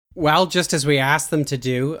Well, just as we asked them to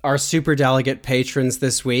do, our superdelegate patrons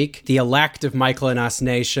this week, the elect of Michael and Us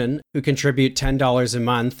Nation, who contribute $10 a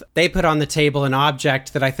month, they put on the table an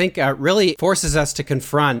object that I think really forces us to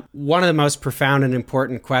confront one of the most profound and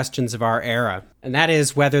important questions of our era. And that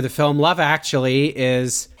is whether the film Love Actually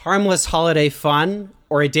is harmless holiday fun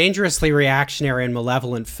or a dangerously reactionary and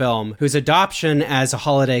malevolent film whose adoption as a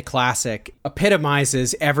holiday classic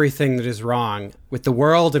epitomizes everything that is wrong with the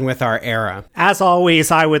world and with our era. As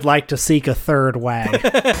always, I would like to seek a third way.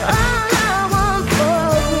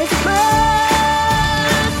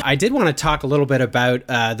 I did want to talk a little bit about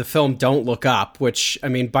the film Don't Look Up, which, I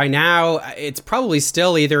mean, by now, it's probably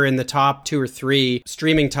still either in the top 2 or 3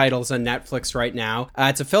 streaming titles on Netflix right now.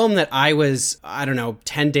 It's a film that I was,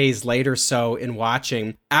 10 days late or so in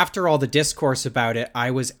watching. After all the discourse about it,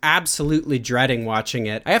 I was absolutely dreading watching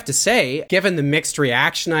it. I have to say, given the mixed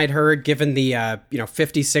reaction I'd heard, given the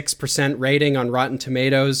 56% rating on Rotten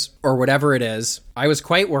Tomatoes, or whatever it is, I was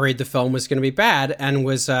quite worried the film was going to be bad and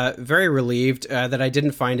was very relieved that I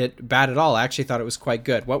didn't find it bad at all. I actually thought it was quite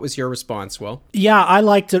good. What was your response, Will? Yeah, I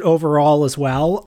liked it overall as well.